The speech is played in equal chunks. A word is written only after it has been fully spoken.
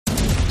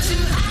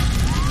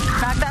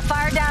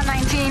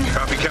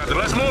Captain.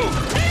 Let's move.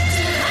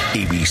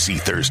 ABC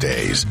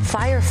Thursdays.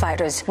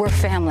 Firefighters, we're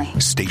family.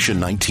 Station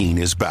 19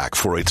 is back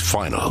for its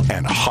final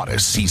and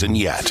hottest season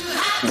yet.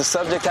 The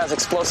subject has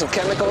explosive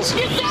chemicals.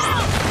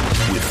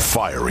 With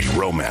fiery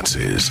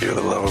romances. You're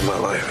the love of my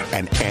life.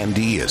 And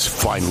Andy is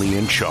finally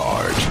in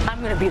charge. I'm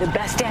going to be the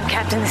best damn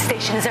captain the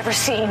station has ever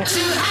seen.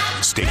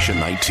 Station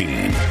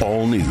 19.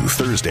 All new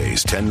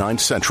Thursdays, 10/9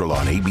 Central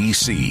on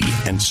ABC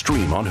and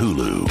stream on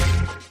Hulu.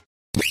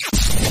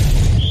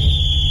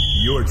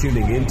 You're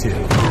tuning into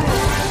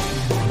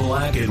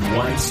Black and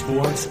White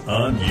Sports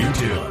on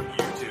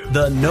YouTube.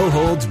 The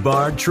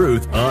no-holds-barred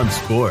truth on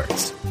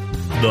sports.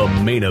 The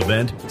main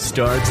event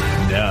starts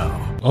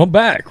now. I'm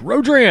back.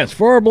 Rodrance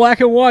for Black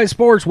and White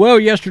Sports. Well,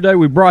 yesterday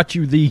we brought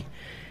you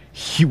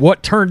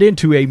what turned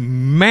into a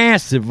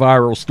massive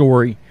viral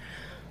story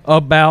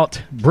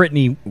about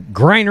Brittany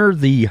Griner,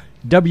 the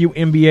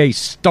WNBA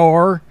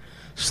star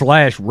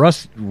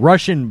 /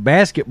 Russian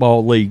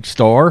Basketball League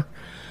star,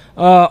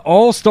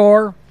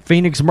 all-star,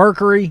 Phoenix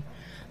Mercury,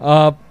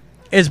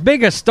 as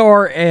big a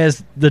star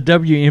as the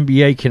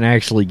WNBA can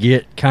actually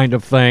get kind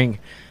of thing.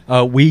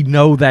 We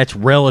know that's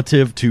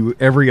relative to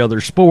every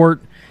other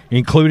sport,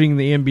 including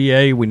the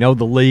NBA. We know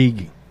the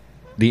league,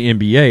 the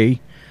NBA,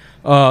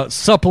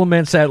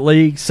 supplements that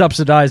league,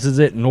 subsidizes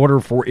it in order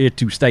for it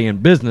to stay in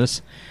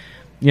business.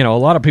 You know, a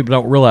lot of people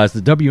don't realize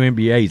the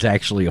WNBA is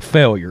actually a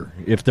failure.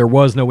 If there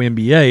was no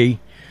NBA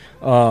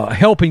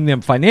helping them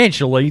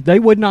financially, they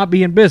would not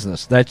be in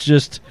business. That's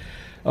just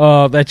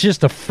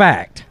a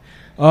fact.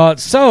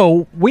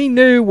 So we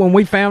knew when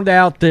we found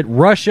out that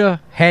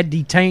Russia had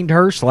detained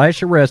her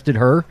 / arrested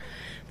her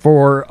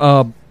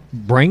for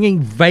bringing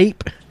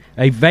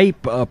a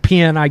vape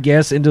pen, I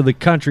guess, into the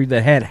country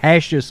that had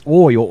hashish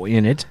oil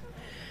in it,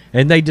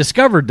 and they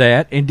discovered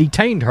that and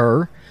detained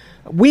her.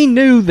 We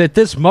knew that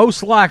this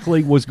most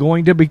likely was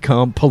going to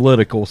become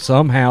political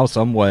somehow,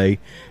 some way,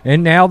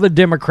 and now the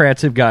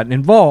Democrats have gotten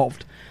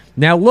involved.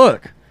 Now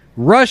look,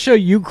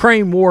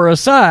 Russia-Ukraine war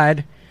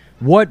aside,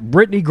 what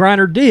Brittany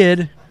Griner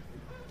did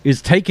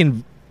is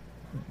taking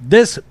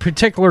this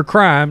particular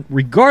crime,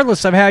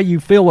 regardless of how you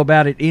feel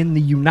about it in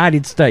the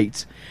United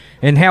States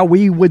and how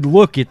we would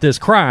look at this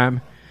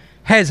crime,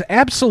 has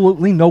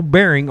absolutely no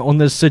bearing on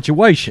this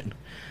situation.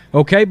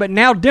 Okay, but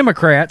now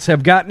Democrats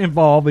have gotten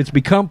involved. It's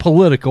become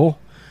political.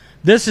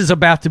 This is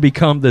about to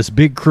become this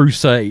big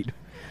crusade.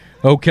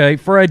 Okay,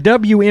 for a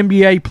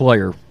WNBA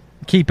player,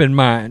 keep in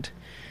mind,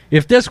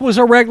 if this was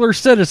a regular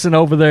citizen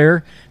over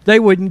there, they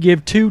wouldn't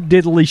give two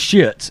diddly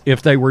shits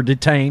if they were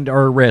detained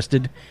or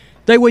arrested.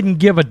 They wouldn't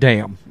give a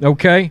damn,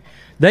 okay?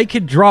 They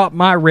could drop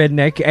my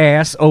redneck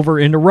ass over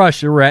into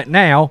Russia right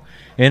now,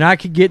 and I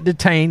could get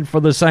detained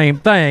for the same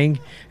thing,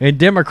 and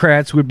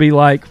Democrats would be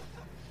like,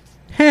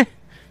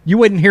 you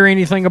wouldn't hear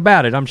anything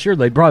about it. I'm sure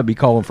they'd probably be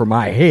calling for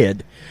my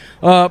head.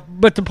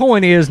 But the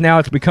point is, now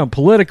it's become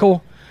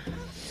political.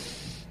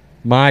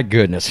 My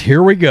goodness,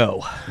 here we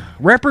go.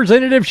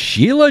 Representative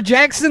Sheila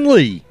Jackson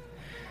Lee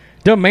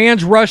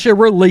demands Russia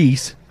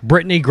release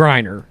Brittany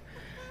Griner.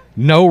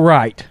 No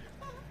right.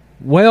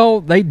 Well,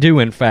 they do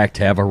in fact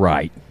have a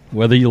right.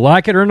 Whether you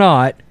like it or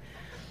not,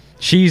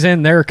 she's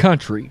in their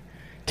country.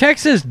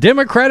 Texas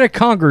Democratic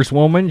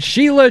Congresswoman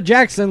Sheila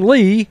Jackson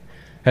Lee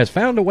has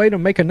found a way to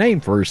make a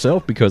name for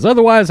herself, because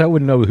otherwise I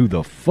wouldn't know who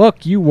the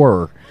fuck you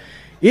were,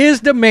 is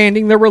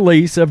demanding the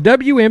release of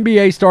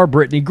WNBA star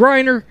Brittany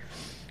Griner,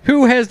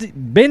 who has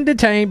been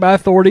detained by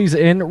authorities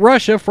in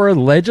Russia for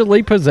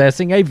allegedly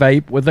possessing a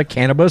vape with a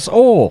cannabis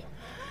oil.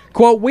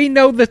 Quote, we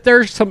know that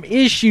there's some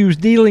issues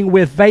dealing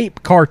with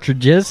vape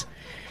cartridges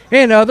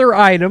and other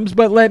items,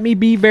 but let me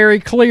be very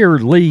clear,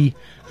 Lee,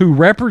 who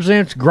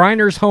represents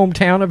Griner's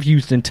hometown of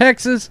Houston,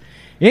 Texas,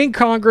 in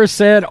Congress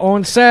said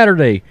on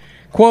Saturday,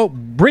 quote,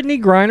 Brittany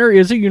Griner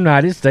is a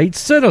United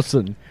States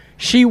citizen.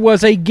 She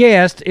was a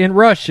guest in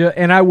Russia,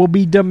 and I will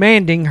be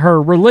demanding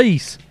her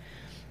release.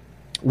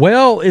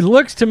 Well, it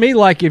looks to me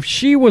like if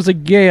she was a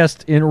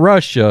guest in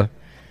Russia,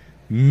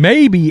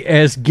 maybe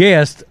as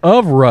guest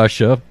of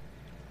Russia,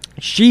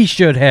 she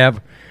should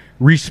have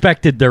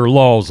respected their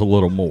laws a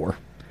little more.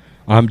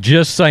 I'm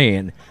just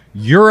saying,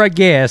 you're a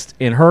guest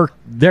in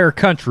their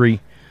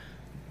country,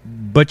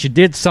 but you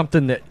did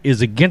something that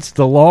is against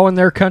the law in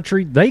their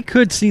country. They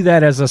could see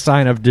that as a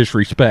sign of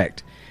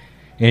disrespect.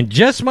 And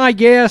just my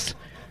guess,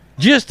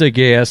 just a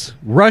guess,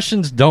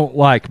 Russians don't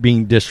like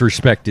being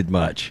disrespected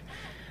much.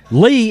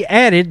 Lee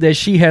added that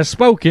she has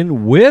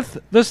spoken with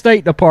the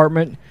State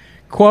Department,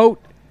 quote,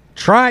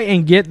 try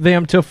and get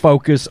them to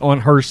focus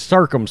on her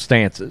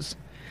circumstances.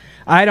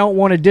 I don't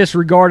want to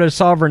disregard a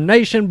sovereign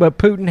nation, but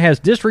Putin has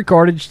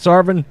disregarded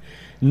sovereign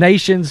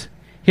nations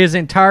his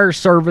entire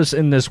service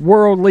in this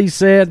world, Lee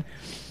said.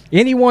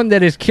 Anyone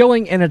that is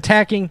killing and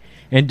attacking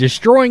and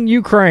destroying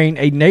Ukraine,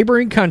 a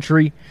neighboring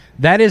country,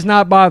 that is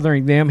not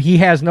bothering them. He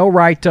has no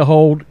right to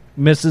hold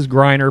Mrs.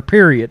 Griner,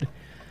 period.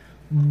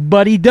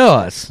 But he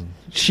does.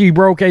 She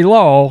broke a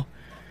law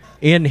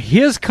in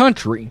his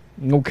country,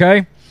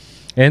 okay?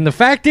 And the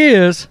fact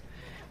is,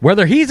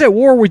 whether he's at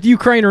war with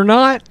Ukraine or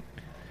not,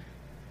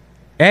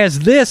 as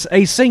this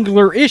a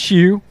singular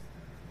issue,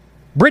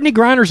 Brittany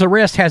Griner's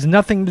arrest has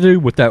nothing to do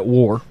with that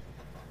war.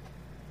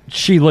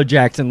 Sheila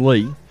Jackson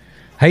Lee.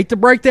 Hate to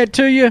break that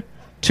to you.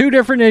 Two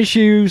different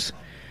issues,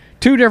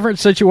 two different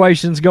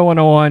situations going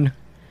on.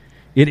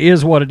 It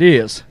is what it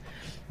is.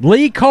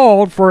 Lee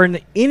called for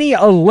any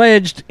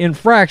alleged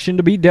infraction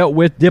to be dealt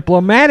with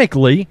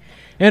diplomatically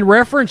and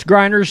referenced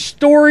Griner's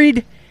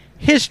storied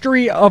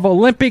history of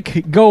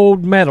Olympic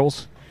gold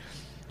medals.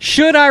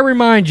 Should I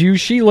remind you,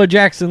 Sheila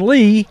Jackson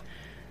Lee,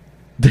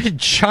 that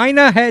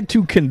China had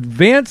to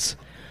convince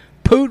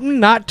Putin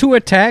not to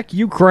attack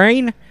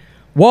Ukraine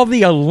while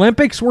the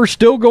Olympics were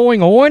still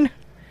going on?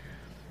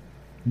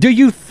 Do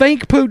you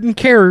think Putin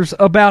cares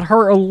about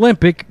her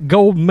Olympic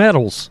gold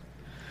medals?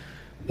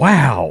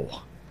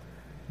 Wow.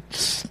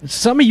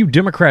 Some of you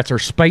Democrats are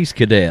space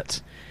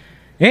cadets.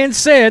 And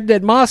said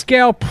that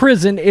Moscow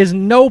prison is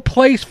no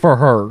place for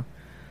her.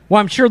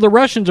 Well, I'm sure the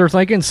Russians are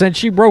thinking, since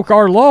she broke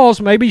our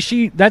laws, maybe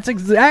that's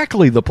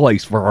exactly the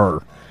place for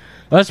her.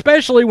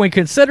 Especially when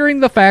considering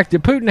the fact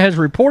that Putin has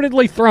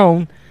reportedly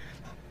thrown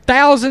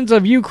thousands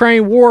of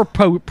Ukraine war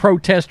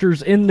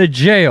protesters in the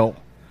jail.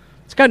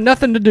 It's got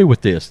nothing to do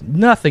with this.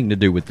 Nothing to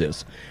do with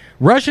this.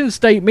 Russian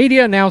state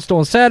media announced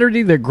on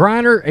Saturday that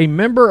Griner, a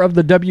member of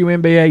the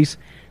WNBA's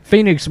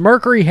Phoenix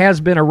Mercury,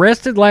 has been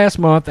arrested last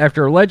month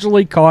after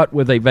allegedly caught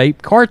with a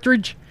vape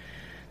cartridge.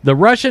 The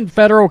Russian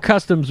Federal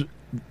Customs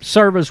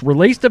Service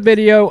released a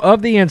video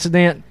of the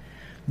incident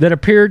that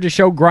appeared to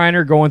show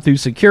Griner going through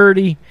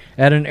security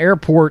at an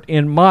airport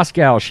in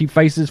Moscow. She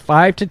faces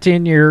 5 to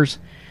 10 years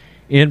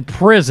in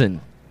prison,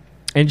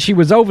 and she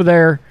was over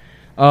there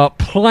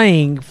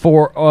playing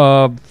for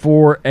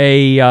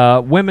a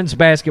women's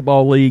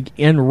basketball league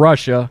in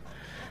Russia,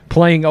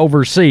 playing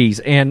overseas.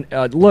 And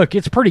look,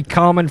 it's pretty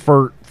common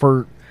for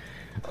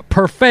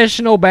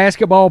professional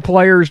basketball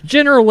players,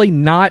 generally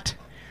not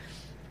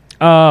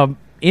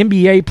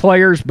NBA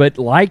players, but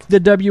like the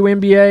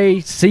WNBA,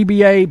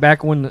 CBA,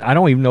 back when, I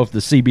don't even know if the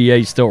CBA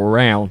is still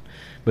around,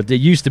 but they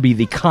used to be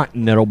the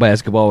Continental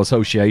Basketball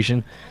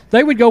Association.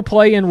 They would go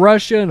play in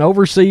Russia and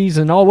overseas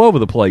and all over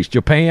the place.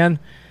 Japan.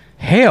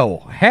 Hell,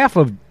 half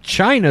of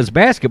China's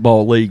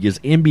basketball league is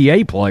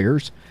NBA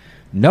players.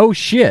 No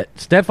shit.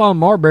 Stephon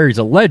Marbury's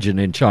a legend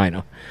in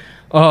China.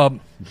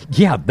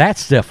 Yeah,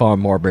 that's Stephon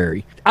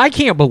Marbury. I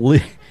can't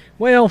believe...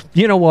 Well,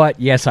 you know what?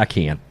 Yes, I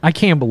can. I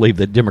can believe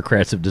that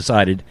Democrats have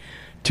decided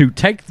to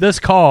take this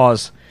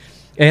cause,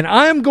 and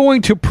I'm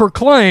going to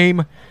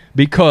proclaim,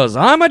 because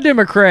I'm a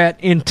Democrat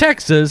in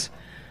Texas,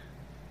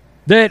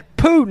 that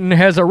Putin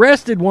has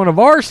arrested one of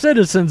our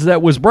citizens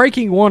that was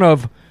breaking one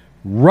of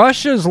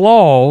Russia's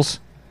laws.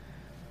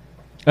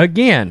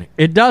 Again,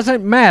 it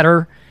doesn't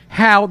matter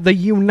how the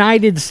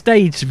United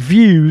States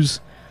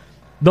views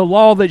the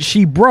law that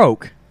she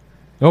broke.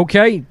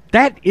 Okay?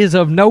 That is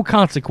of no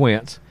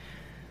consequence.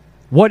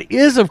 What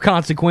is of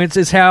consequence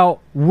is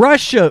how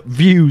Russia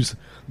views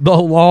the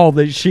law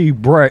that she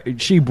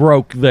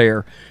broke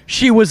there.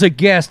 She was a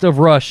guest of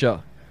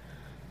Russia.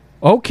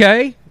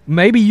 Okay,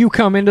 maybe you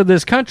come into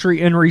this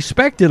country and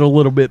respect it a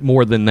little bit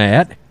more than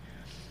that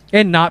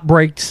and not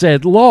break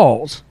said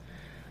laws.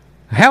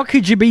 How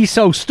could you be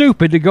so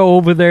stupid to go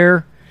over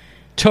there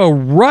to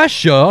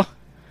Russia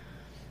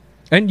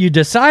and you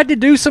decide to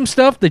do some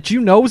stuff that you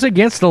know is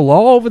against the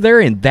law over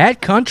there in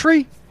that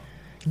country?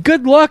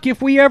 Good luck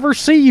if we ever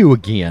see you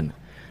again.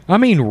 I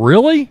mean,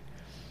 really?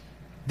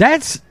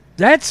 That's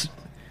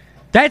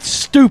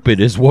stupid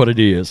is what it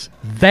is.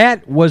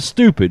 That was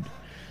stupid.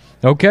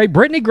 Okay?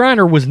 Brittany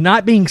Griner was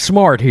not being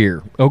smart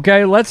here.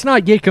 Okay? Let's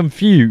not get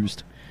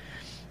confused.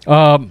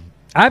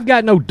 I've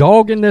got no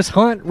dog in this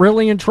hunt,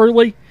 really and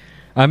truly.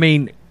 I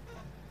mean,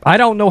 I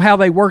don't know how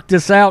they worked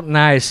this out, and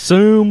I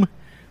assume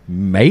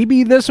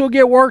maybe this will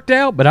get worked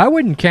out, but I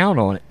wouldn't count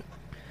on it.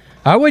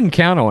 I wouldn't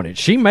count on it.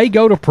 She may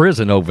go to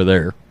prison over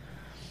there.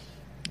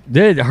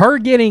 Her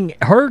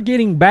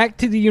getting back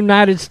to the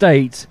United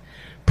States,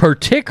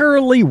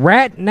 particularly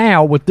right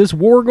now with this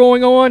war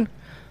going on,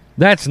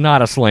 that's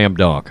not a slam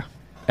dunk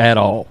at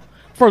all.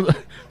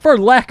 For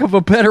lack of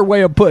a better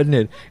way of putting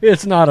it,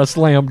 it's not a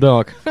slam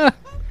dunk.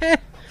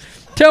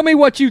 Tell me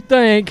what you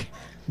think,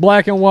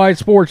 black and white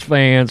sports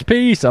fans.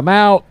 Peace. I'm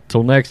out.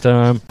 Till next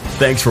time.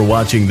 Thanks for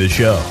watching the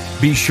show.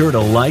 Be sure to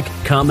like,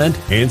 comment,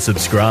 and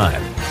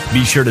subscribe.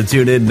 Be sure to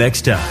tune in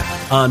next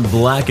time on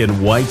Black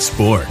and White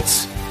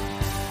Sports.